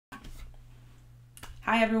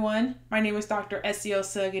Hi everyone, my name is Dr.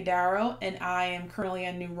 Esiosa Gadaro and I am currently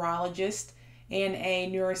a neurologist and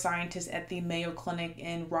a neuroscientist at the Mayo Clinic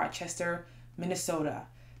in Rochester, Minnesota.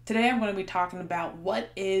 Today I'm going to be talking about what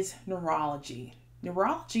is neurology.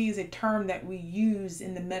 Neurology is a term that we use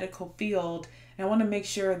in the medical field, and I want to make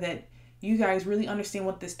sure that you guys really understand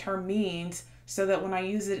what this term means so that when I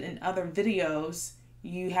use it in other videos,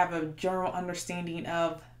 you have a general understanding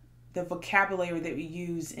of the vocabulary that we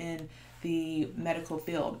use in the medical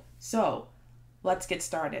field. So let's get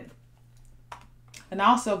started. And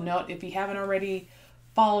also note, if you haven't already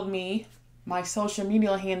followed me, my social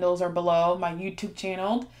media handles are below. My YouTube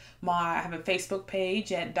channel, I have a Facebook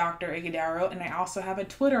page at Dr. Egadaro, and I also have a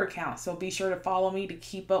Twitter account. So be sure to follow me to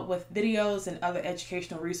keep up with videos and other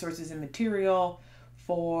educational resources and material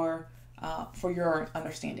for your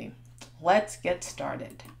understanding. Let's get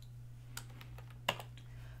started.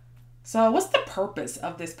 So what's the purpose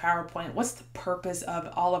of this PowerPoint? What's the purpose of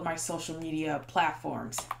all of my social media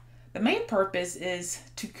platforms? The main purpose is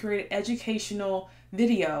to create educational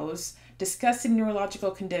videos discussing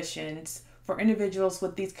neurological conditions for individuals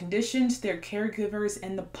with these conditions, their caregivers,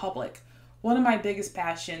 and the public. One of my biggest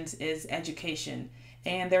passions is education,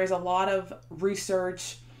 and there's a lot of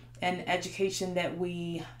research and education that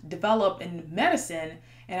we develop in medicine,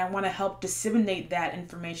 and I want to help disseminate that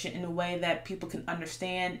information in a way that people can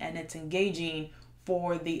understand and it's engaging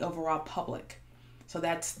for the overall public. So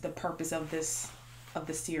that's the purpose of this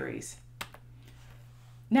series.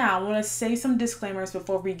 Now, I want to say some disclaimers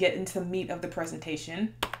before we get into the meat of the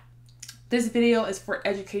presentation. This video is for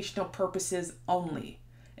educational purposes only.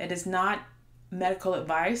 It is not medical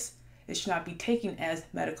advice. It should not be taken as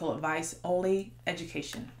medical advice, only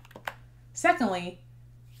education. Secondly,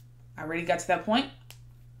 I already got to that point,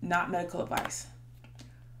 not medical advice.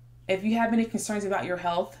 If you have any concerns about your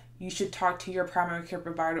health, you should talk to your primary care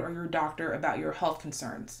provider or your doctor about your health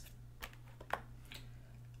concerns.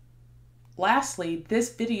 Lastly,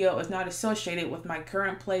 this video is not associated with my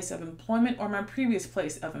current place of employment or my previous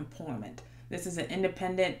place of employment. This is an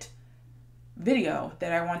independent video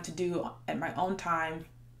that I want to do at my own time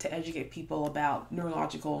to educate people about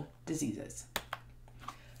neurological diseases.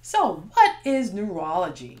 So, what is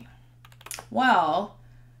neurology? Well,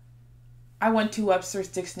 I went to Webster's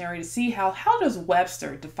dictionary to see how does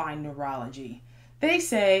Webster define neurology? They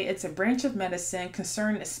say it's a branch of medicine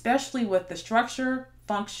concerned especially with the structure,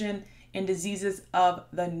 function, and diseases of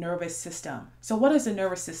the nervous system. So what is the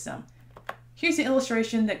nervous system? Here's an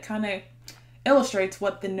illustration that kind of illustrates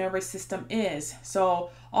what the nervous system is. So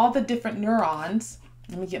all the different neurons,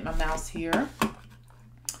 let me get my mouse here.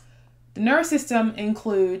 The nervous system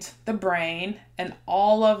includes the brain and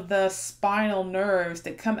all of the spinal nerves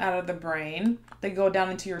that come out of the brain. They go down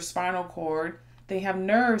into your spinal cord. They have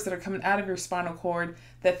nerves that are coming out of your spinal cord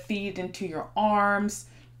that feed into your arms,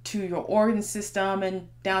 to your organ system, and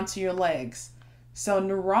down to your legs. So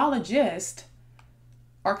neurologists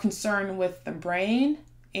are concerned with the brain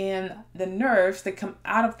and the nerves that come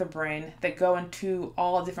out of the brain that go into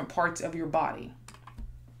all different parts of your body.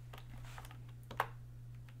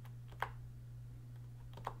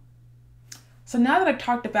 So now that I've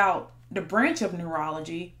talked about the branch of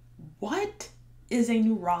neurology, what is a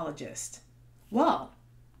neurologist? Well,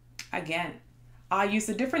 again, I used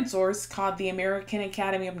a different source called the American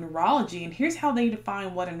Academy of Neurology, and here's how they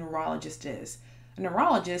define what a neurologist is. A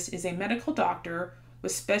neurologist is a medical doctor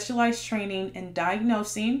with specialized training in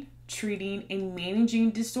diagnosing, treating, and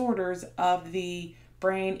managing disorders of the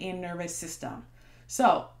brain and nervous system.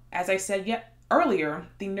 So, as I said earlier,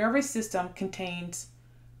 the nervous system contains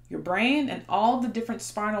your brain and all the different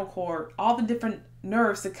spinal cord, all the different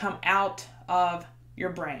nerves that come out of your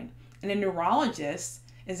brain. And a neurologist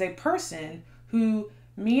is a person who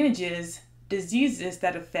manages diseases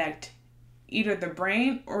that affect either the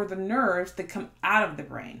brain or the nerves that come out of the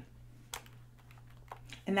brain.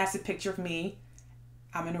 And that's a picture of me.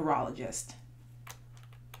 I'm a neurologist.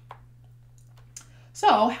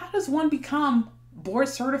 So how does one become board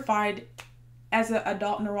certified as an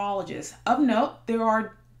adult neurologist? Of note, there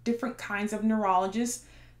are different kinds of neurologists.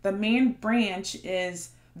 The main branch is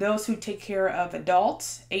those who take care of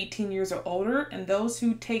adults 18 years or older and those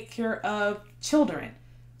who take care of children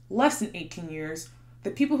less than 18 years. The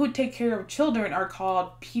people who take care of children are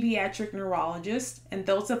called pediatric neurologists, and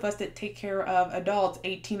those of us that take care of adults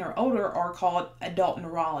 18 or older are called adult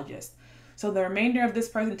neurologists. So the remainder of this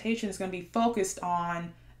presentation is going to be focused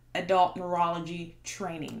on adult neurology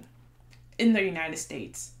training in the United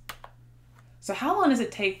States. So how long does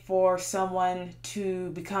it take for someone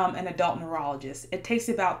to become an adult neurologist? It takes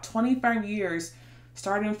about 25 years,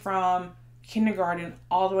 starting from kindergarten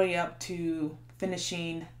all the way up to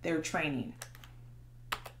finishing their training.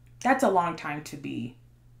 That's a long time to be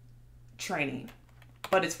training,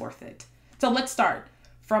 but it's worth it. So let's start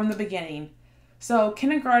from the beginning. So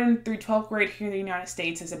kindergarten through 12th grade here in the United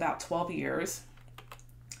States is about 12 years.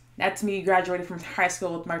 That's me graduating from high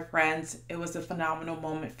school with my friends. It was a phenomenal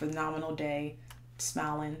moment, phenomenal day,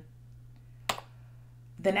 smiling.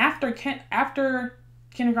 Then after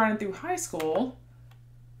kindergarten through high school,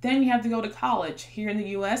 then you have to go to college. Here in the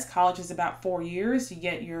U.S., college is about 4 years. You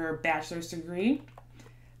get your bachelor's degree.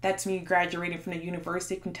 That's me graduating from the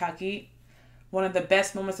University of Kentucky. One of the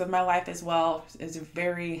best moments of my life as well. It's a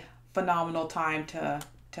very phenomenal time to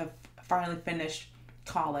finally finish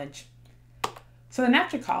college. So then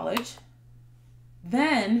after college,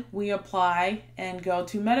 then we apply and go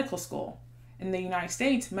to medical school. In the United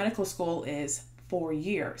States, medical school is 4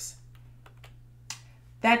 years.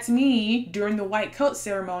 That's me during the white coat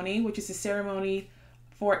ceremony, which is a ceremony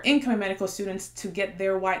for incoming medical students to get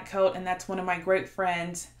their white coat. And that's one of my great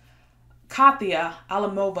friends, Katia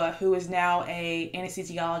Alamova, who is now an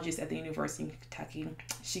anesthesiologist at the University of Kentucky.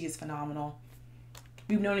 She is phenomenal.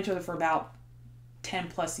 We've known each other for about 10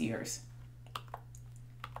 plus years.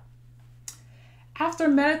 After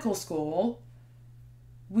medical school,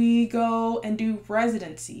 we go and do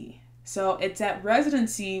residency. So it's at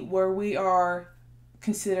residency where we are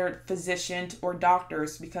considered physicians or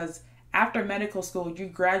doctors, because after medical school, you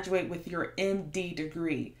graduate with your MD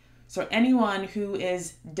degree. So anyone who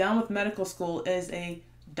is done with medical school is a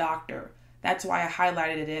doctor. That's why I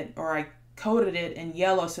highlighted it, or I coded it in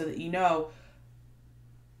yellow so that you know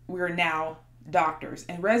we're now doctors.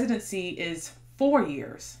 And residency is 4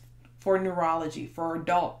 years for neurology, for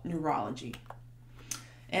adult neurology.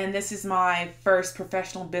 And this is my first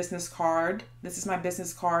professional business card. This is my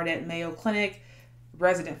business card at Mayo Clinic,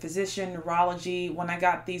 resident physician, neurology. When I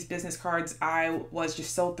got these business cards, I was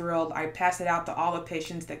just so thrilled. I pass it out to all the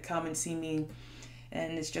patients that come and see me.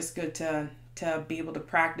 And it's just good to be able to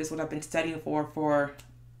practice what I've been studying for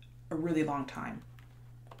a really long time.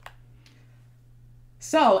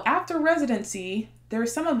 So after residency, there are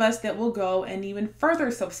some of us that will go and even further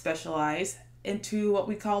subspecialize into what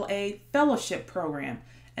we call a fellowship program.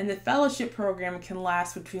 And the fellowship program can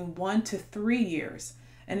last between 1 to 3 years.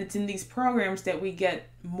 And it's in these programs that we get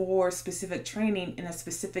more specific training in a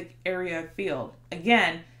specific area of field.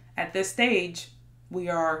 Again, at this stage, we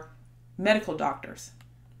are medical doctors.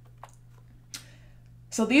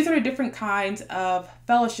 So these are the different kinds of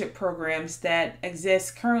fellowship programs that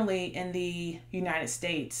exist currently in the United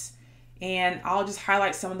States. And I'll just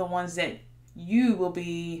highlight some of the ones that you will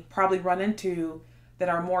be probably run into that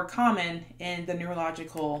are more common in the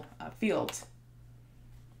neurological field.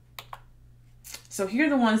 So here are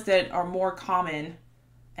the ones that are more common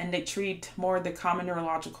and they treat more of the common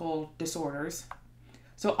neurological disorders.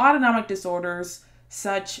 So autonomic disorders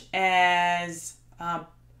such as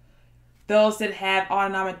those that have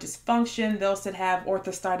autonomic dysfunction, those that have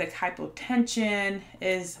orthostatic hypotension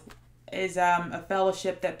is a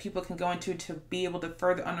fellowship that people can go into to be able to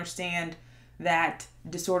further understand that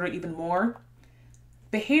disorder even more.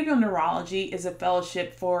 Behavioral neurology is a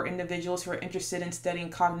fellowship for individuals who are interested in studying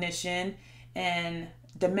cognition and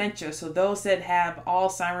dementia. So those that have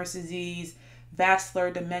Alzheimer's disease,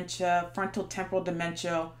 vascular dementia, frontal temporal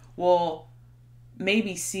dementia will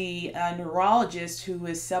maybe see a neurologist who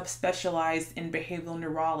is subspecialized in behavioral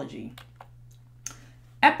neurology.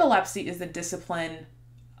 Epilepsy is the discipline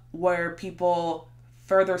where people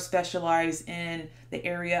further specialize in the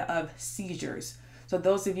area of seizures. So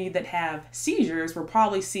those of you that have seizures will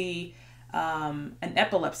probably see an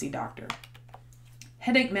epilepsy doctor.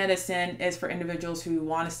 Headache medicine is for individuals who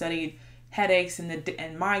want to study headaches and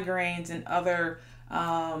migraines and other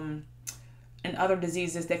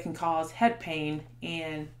diseases that can cause head pain.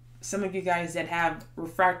 And some of you guys that have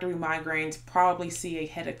refractory migraines probably see a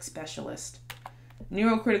headache specialist.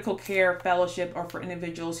 Neurocritical care fellowship are for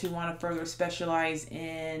individuals who want to further specialize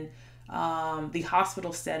in the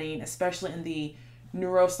hospital setting, especially in the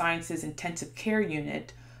neurosciences intensive care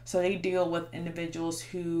unit. So they deal with individuals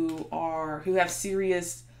who have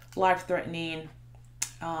serious life-threatening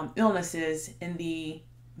illnesses in the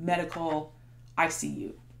medical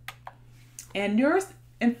ICU. And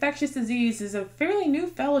neuroinfectious disease is a fairly new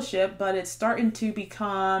fellowship, but it's starting to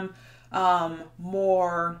become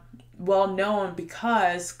more well known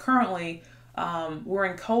because currently we're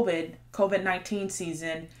in COVID-19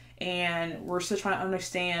 season, and we're still trying to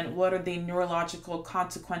understand what are the neurological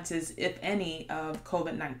consequences, if any, of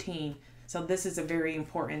COVID-19. So this is a very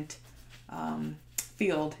important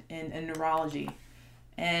field in neurology.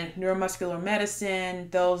 And neuromuscular medicine,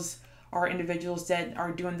 those are individuals that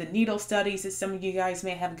are doing the needle studies that some of you guys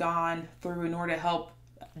may have gone through in order to help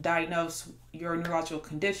diagnose your neurological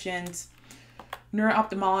conditions.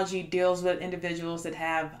 Neuro-ophthalmology deals with individuals that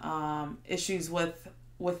have issues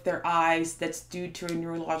with their eyes that's due to a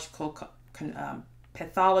neurological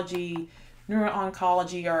pathology.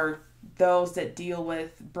 Neuro-oncology are those that deal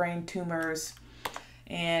with brain tumors.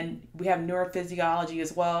 And we have neurophysiology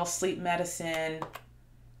as well, sleep medicine.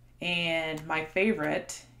 And my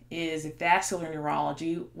favorite is vascular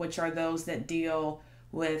neurology, which are those that deal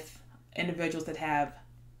with individuals that have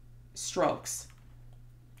strokes.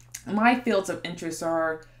 My fields of interest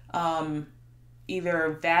are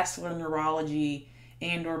either vascular neurology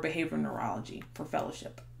and or behavioral neurology for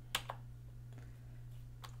fellowship.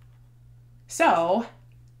 So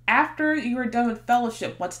after you are done with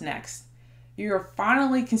fellowship, what's next? You're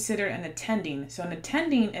finally considered an attending. So an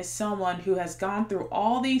attending is someone who has gone through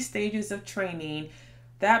all these stages of training.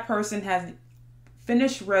 That person has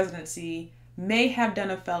finished residency, may have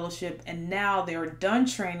done a fellowship, and now they are done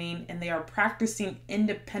training and they are practicing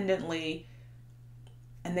independently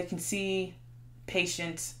and they can see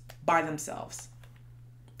patients by themselves.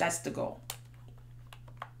 That's the goal.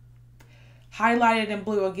 Highlighted in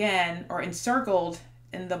blue again, or encircled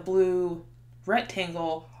in the blue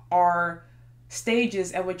rectangle, are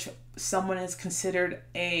stages at which someone is considered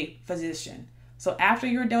a physician. So after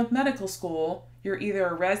you're done with medical school, you're either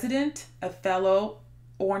a resident, a fellow,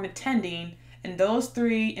 or an attending, and those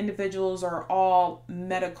three individuals are all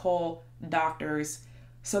medical doctors.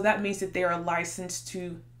 So that means that they are licensed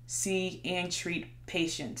to see and treat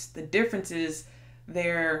patients. The difference is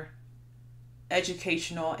their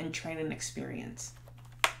educational and training experience.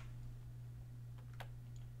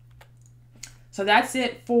 So that's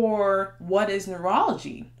it for what is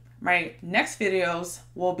neurology. My next videos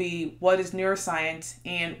will be what is neuroscience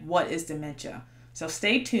and what is dementia. So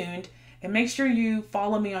stay tuned and make sure you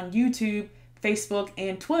follow me on YouTube, Facebook,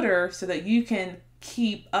 and Twitter so that you can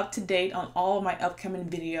keep up to date on all of my upcoming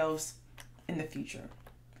videos in the future.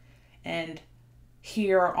 And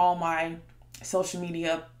here are all my social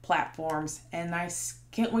media platforms, and I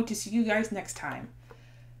can't wait to see you guys next time.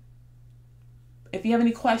 If you have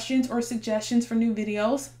any questions or suggestions for new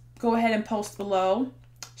videos, go ahead and post below.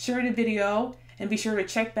 Share the video and be sure to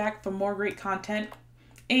check back for more great content.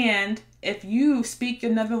 And if you speak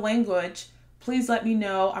another language, please let me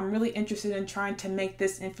know. I'm really interested in trying to make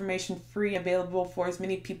this information free and available for as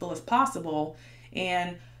many people as possible.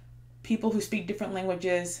 And people who speak different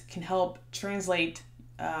languages can help translate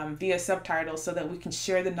via subtitles so that we can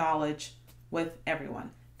share the knowledge with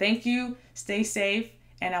everyone. Thank you, stay safe,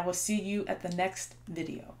 and I will see you at the next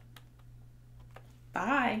video.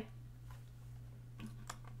 Bye.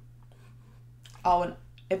 Oh, and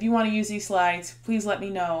if you want to use these slides, please let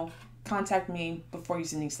me know. Contact me before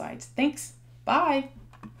using these slides. Thanks. Bye.